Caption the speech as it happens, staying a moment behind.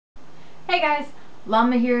Hey guys,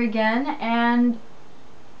 Llama here again, and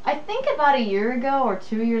I think about a year ago or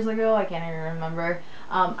 2 years ago, I can't even remember,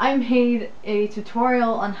 I made a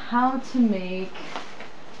tutorial on how to make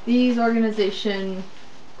these Organization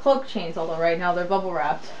cloak chains, although right now they're bubble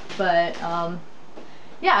wrapped, but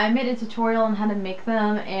yeah, I made a tutorial on how to make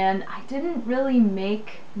them, and I didn't really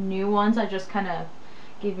make new ones. I just kind of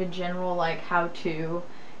gave a general like how to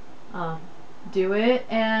do it,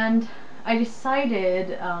 and I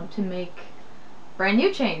decided to make brand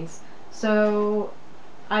new chains. So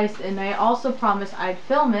I also promised I'd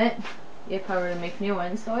film it if I were to make new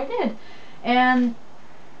ones, so I did. And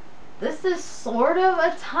this is sort of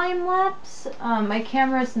a time lapse. My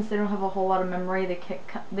cameras, since they don't have a whole lot of memory,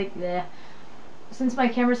 since my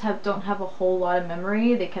cameras don't have a whole lot of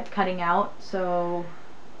memory, they kept cutting out. So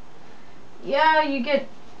yeah, you get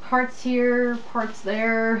parts here, parts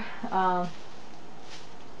there.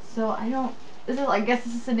 So I guess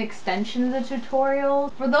this is an extension of the tutorial.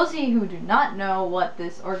 For those of you who do not know what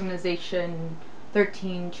this Organization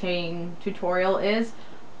XIII chain tutorial is,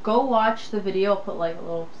 go watch the video. I'll put like a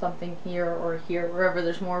little something here or here, wherever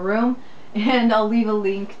there's more room, and I'll leave a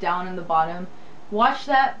link down in the bottom. Watch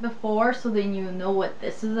that before so then you know what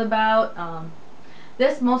this is about.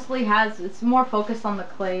 This mostly it's more focused on the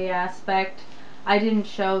clay aspect. I didn't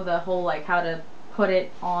show the whole like how to put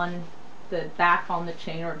it on the back on the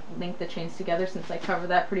chain or link the chains together, since I cover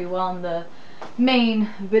that pretty well in the main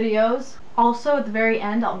videos. Also at the very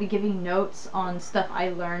end I'll be giving notes on stuff I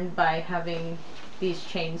learned by having these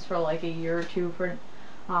chains for like a year or two, for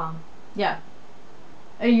yeah,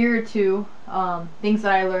 a year or two, things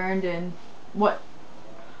that I learned and what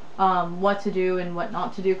to do and what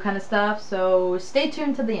not to do kind of stuff. So stay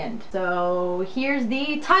tuned to the end. So here's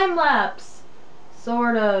the time lapse,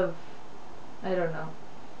 sort of. I don't know.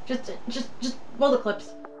 Just roll the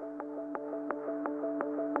clips.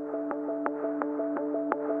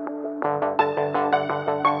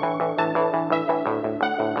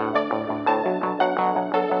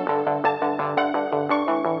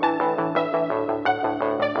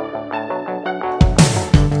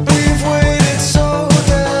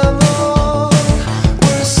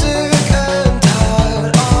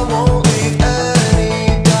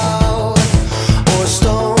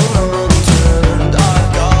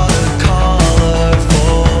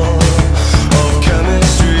 Fall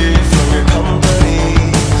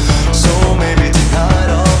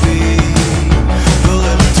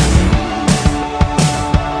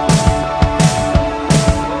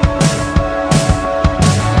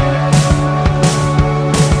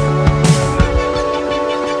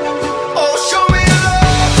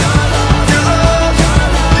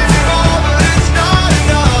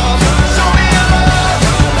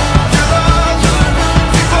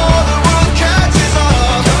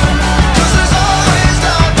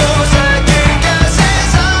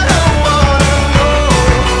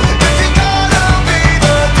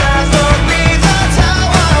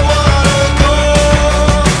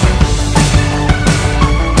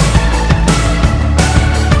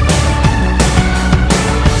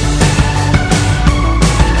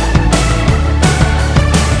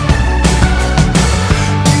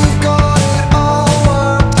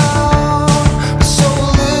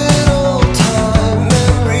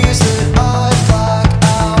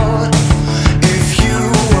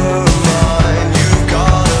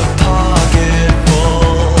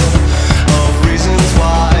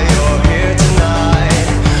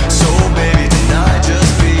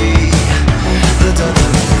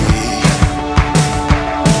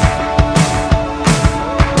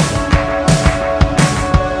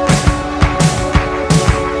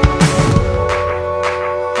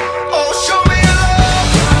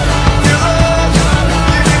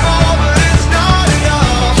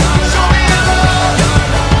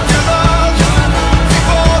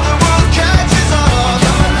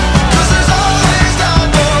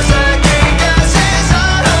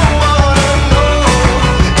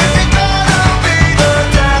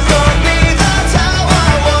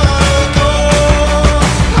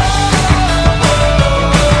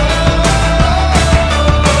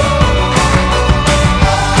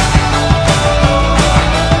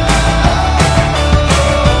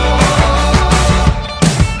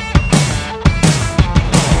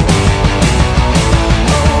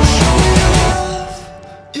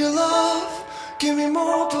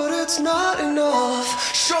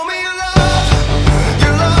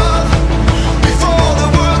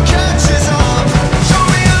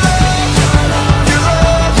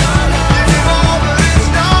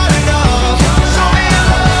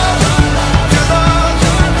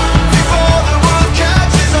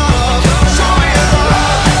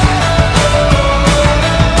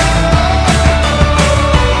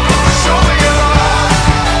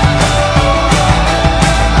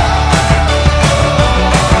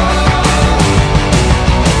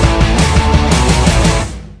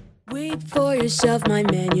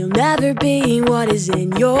never be what is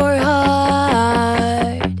in your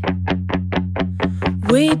heart.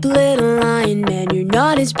 Weep, little lion man, you're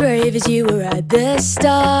not as brave as you were at the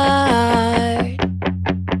start.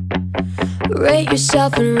 Rate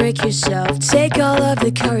yourself and rake yourself, take all of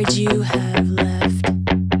the courage you have left.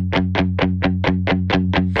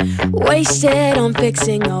 Waste it on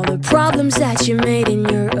fixing all the problems that you made in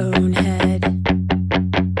your own head.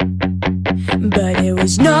 But it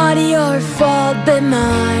was not your fault but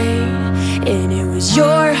mine, and it was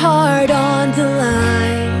your heart on the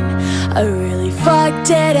line. I really fucked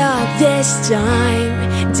it up this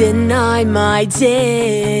time, didn't I, my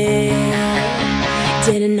dear?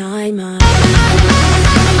 Didn't I, my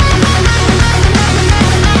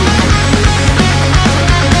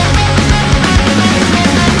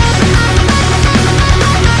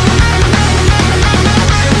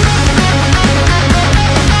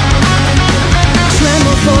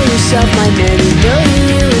for yourself, my man, you know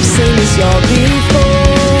you have seen this all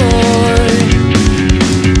before.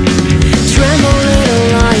 Tremble, little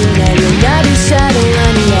lion, man, you'll never settle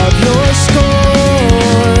any of your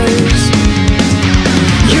scores.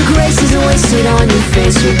 Your grace is wasted on your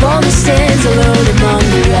face, your boldness stands alone among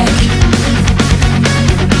the wreck.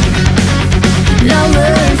 Now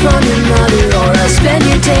learn from your mother, or else spend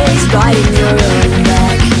your days biting your own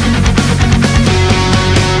back.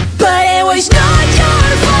 But it was not your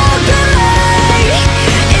fault,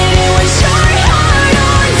 and it was your heart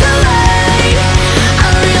on delay. I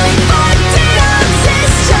really fucked it up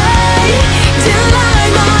this time, didn't I,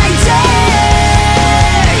 my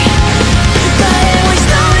dear? But it was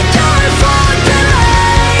not your fault,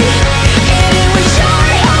 and it was your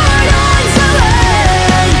heart on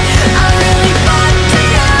delay. I really fucked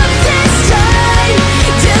it up this time,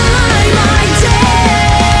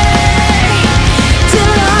 didn't I, my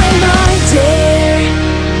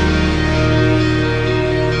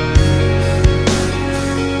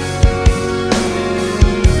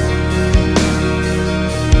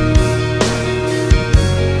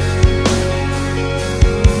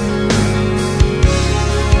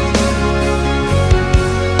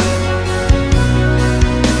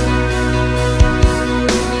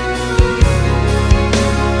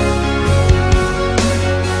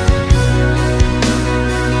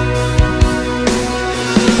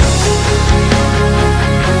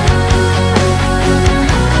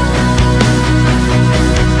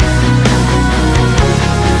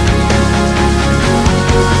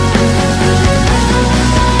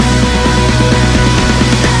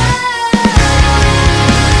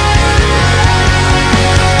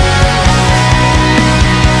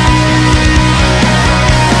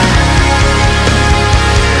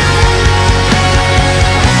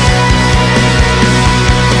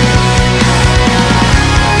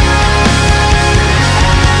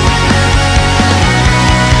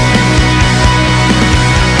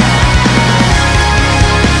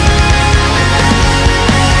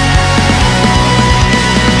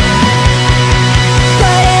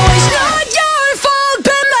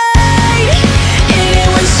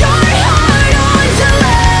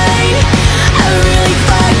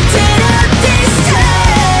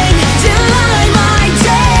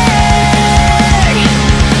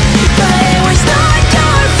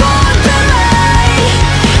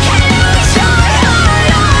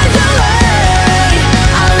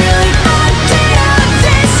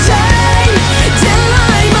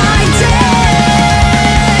dear?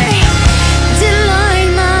 Didn't I,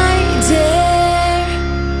 my dear?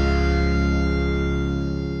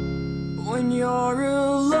 When you're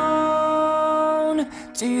alone,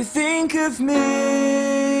 do you think of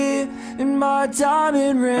me and my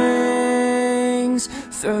diamond rings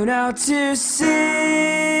thrown out to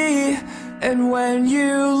sea? And when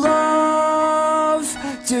you love,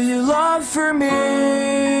 do you love for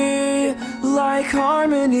me like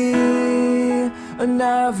harmony, a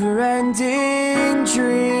never-ending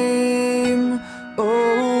dream?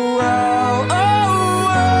 Oh well,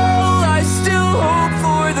 I still hope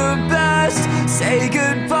for the best. Say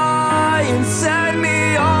goodbye and send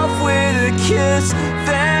me off with a kiss.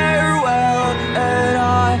 Farewell, and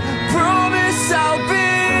I promise I'll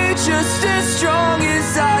be just as strong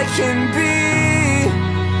as I can be.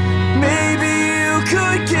 Maybe you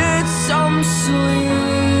could get some sleep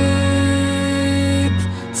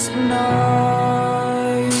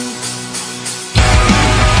tonight.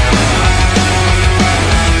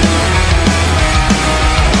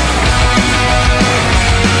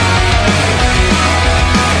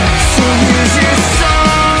 So here's your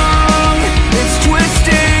song, it's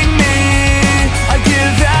twisting me. I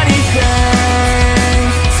give anything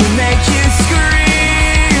to make you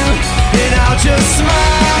scream, and I'll just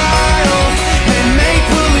smile and make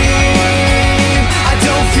believe.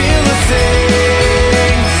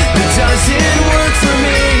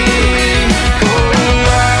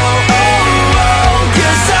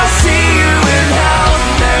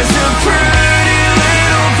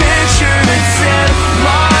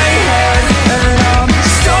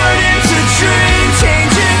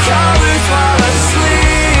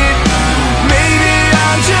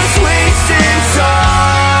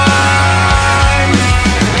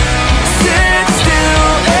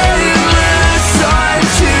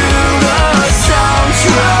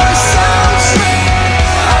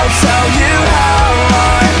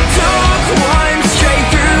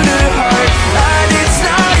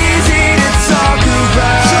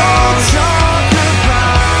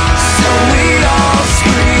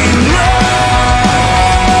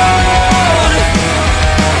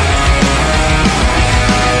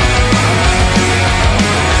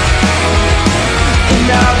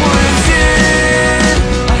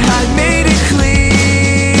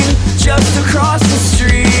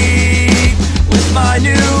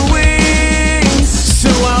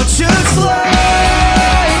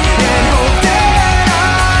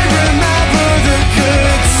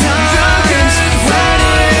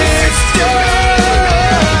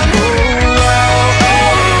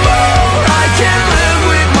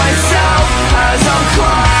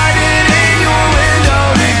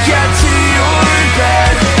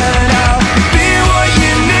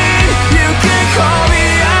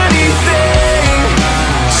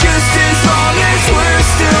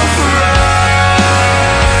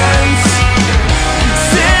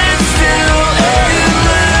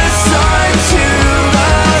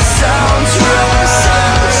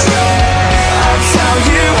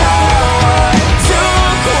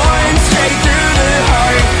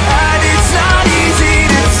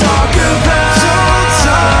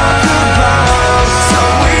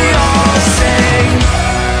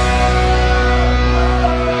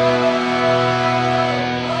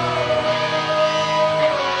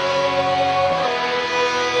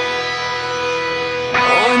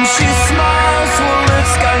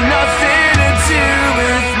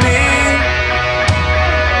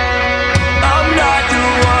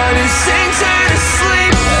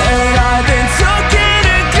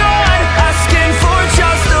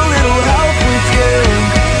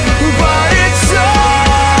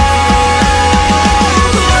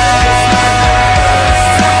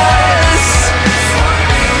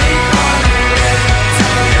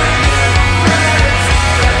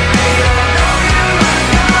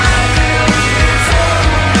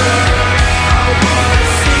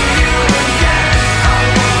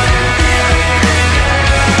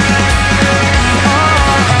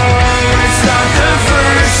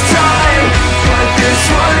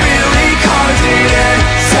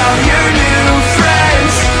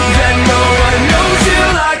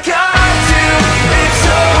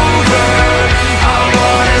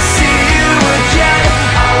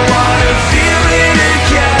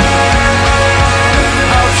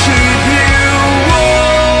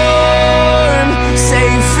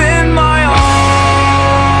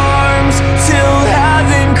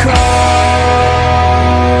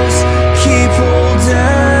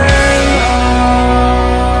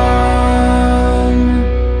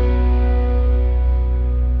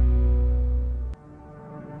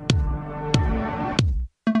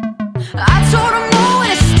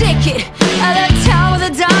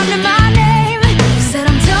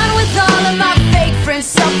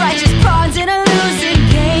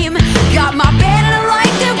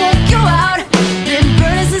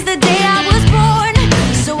 the day I was born.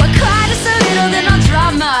 So I cry just a little, then I'll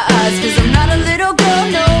dry my eyes, 'cause I'm not a little girl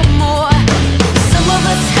no more. Some of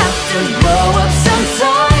us have to grow up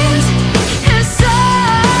sometimes. And so,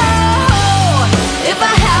 if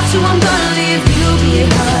I have to, I'm gonna leave you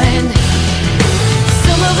behind.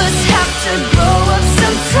 Some of us have to grow up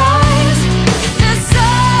sometimes. And so,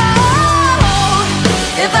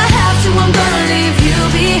 if I have to, I'm gonna leave you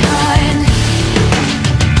behind.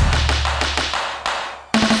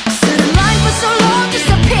 Stood in line for so long just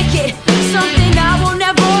to pick it, something I will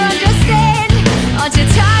never understand. Aren't you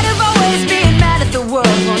tired of always being mad at the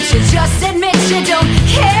world? Won't you just admit you don't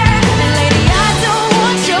care? And lady, I don't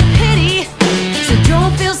want your pity, so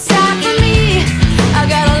don't feel sad for me. I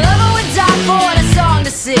got a lover would die for and a song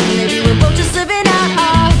to sing. Maybe we're both just living out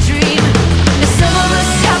our dream. And some of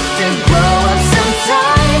us have to grow up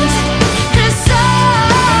sometimes. And so,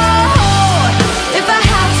 if I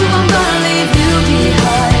have to, I'm gonna leave you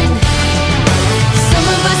behind. Some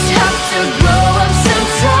of us have to grow up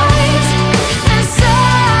sometimes. And so,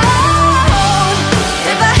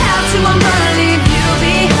 if I have to, I'm gonna leave you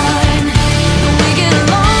behind. And we get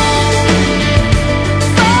along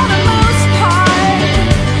for the most part.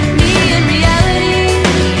 Me and reality,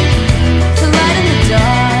 the light and the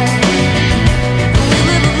dark. And we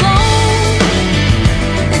live alone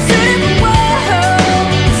in two different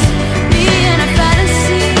worlds. Me and a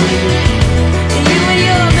fantasy, and you and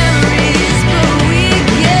your memories. But we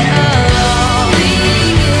get along. We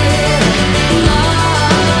get along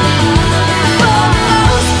for the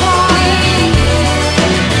most part. We get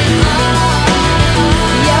along,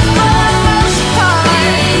 yeah, for the most part.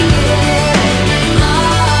 We get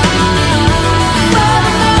along for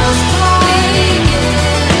the most part. We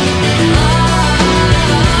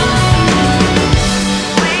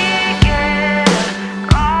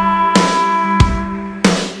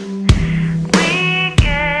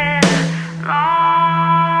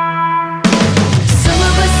Some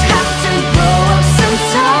of us have to grow up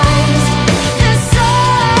sometimes. And so,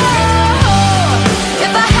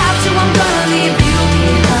 if I have to, I'm gonna leave you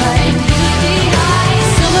behind.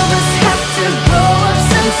 Some of us have to grow up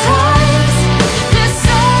sometimes. And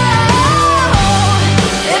so,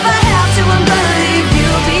 if I have to, I'm gonna leave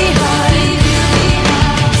you behind.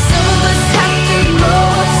 Some of us have to grow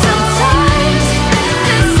up sometimes.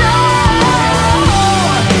 And so,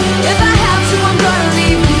 if I have to, I'm gonna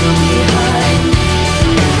leave you behind.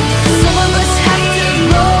 Some of us have to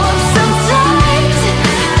grow up sometimes.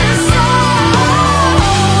 And so,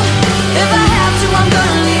 if I have to, I'm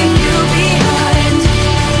gonna leave you behind.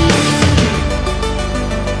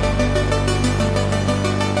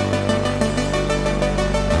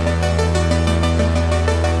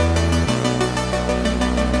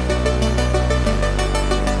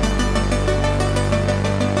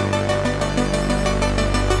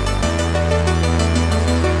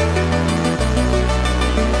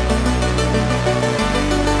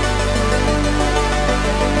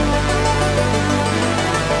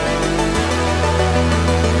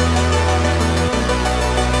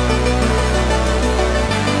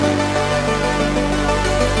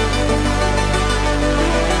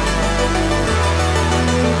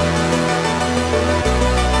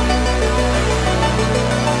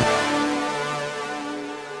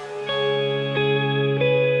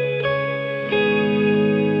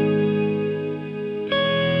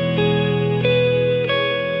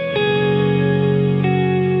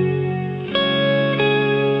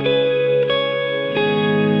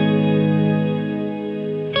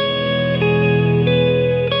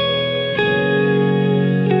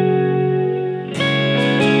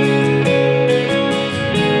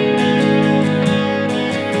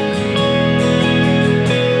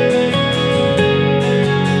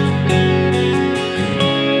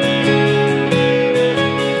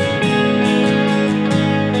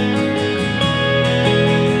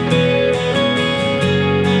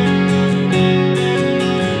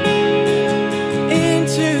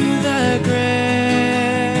 Into the grave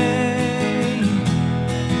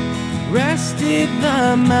rested the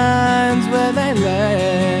minds where they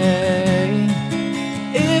lay.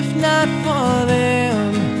 If not for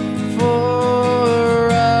them,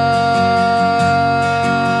 for us.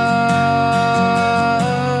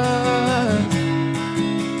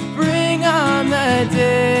 Bring on the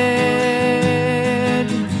dead.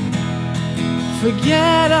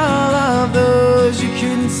 Forget all of those you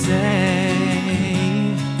couldn't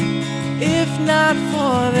save. If not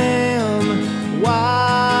for them,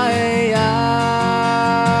 why us?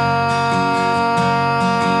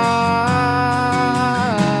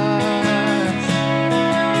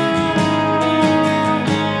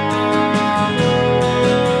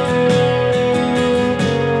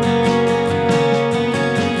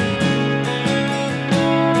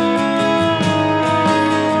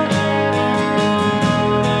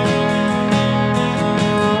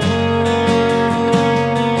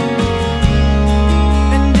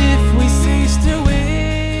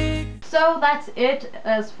 that's it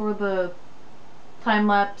as for the time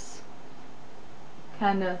lapse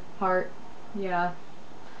kind of part. Yeah.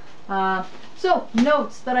 So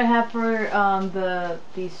notes that I have for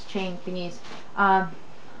these chain thingies.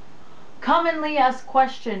 Commonly asked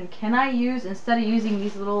question: can I use, instead of using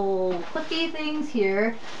these little clicky things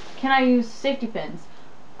here, can I use safety pins?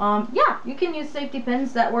 Yeah, you can use safety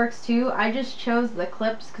pins. That works too. I just chose the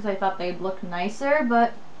clips because I thought they'd look nicer,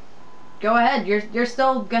 but go ahead. You're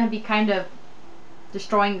still gonna be kind of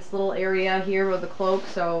destroying this little area here with the cloak,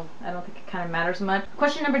 so I don't think it kind of matters much.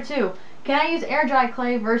 Question number 2: can I use air dry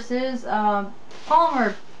clay versus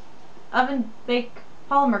polymer oven bake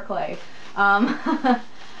polymer clay?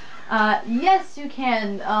 Yes, you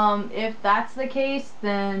can. If that's the case,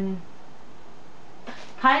 then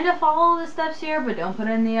kind of follow the steps here, but don't put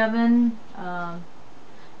it in the oven.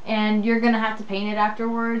 And you're gonna have to paint it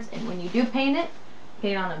afterwards. And when you do paint it,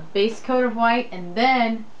 paint on a base coat of white, and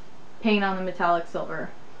then paint on the metallic silver.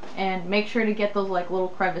 And make sure to get those like little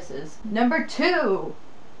crevices. Number 2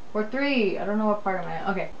 or 3, I don't know what part am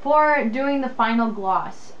I. Okay, for doing the final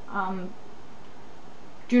gloss,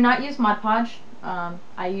 do not use Mod Podge.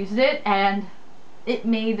 I used it and it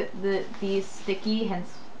made these sticky, hence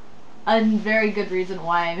a very good reason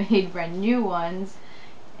why I made brand new ones.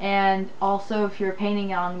 And also, if you're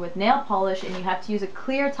painting on with nail polish, and you have to use a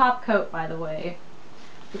clear top coat, by the way,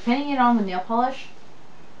 if you're painting it on with nail polish,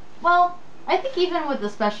 well, I think even with the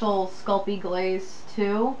special Sculpey glaze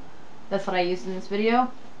too, that's what I used in this video,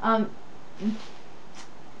 don't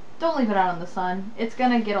leave it out in the sun. It's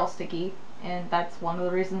gonna get all sticky, and that's one of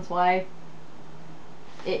the reasons why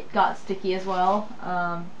it got sticky as well.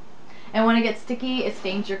 And when it gets sticky, it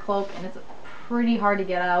stains your cloak, and it's pretty hard to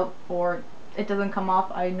get out, or it doesn't come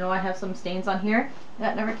off. I know I have some stains on here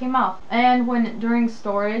that never came off. And when during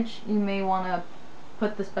storage, you may want to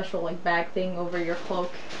put the special like bag thing over your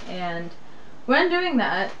cloak. And when doing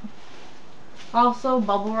that, also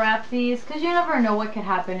bubble wrap these, because you never know what could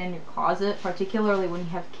happen in your closet, particularly when you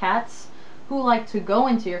have cats who like to go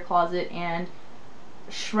into your closet and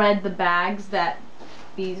shred the bags that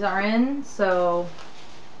these are in. So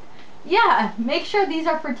yeah, make sure these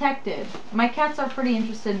are protected. My cats are pretty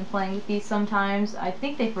interested in playing with these sometimes. I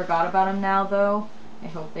think they forgot about them now though. I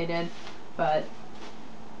hope they did. But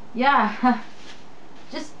yeah,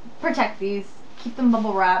 just protect these. Keep them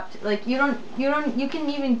bubble wrapped. Like you can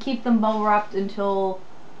even keep them bubble wrapped until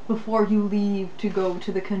before you leave to go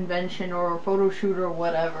to the convention or photo shoot or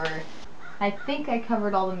whatever. I think I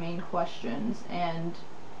covered all the main questions and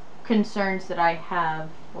concerns that I have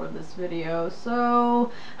for this video,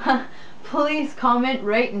 so please comment,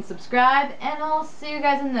 rate, and subscribe, and I'll see you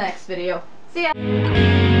guys in the next video. See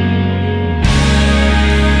ya!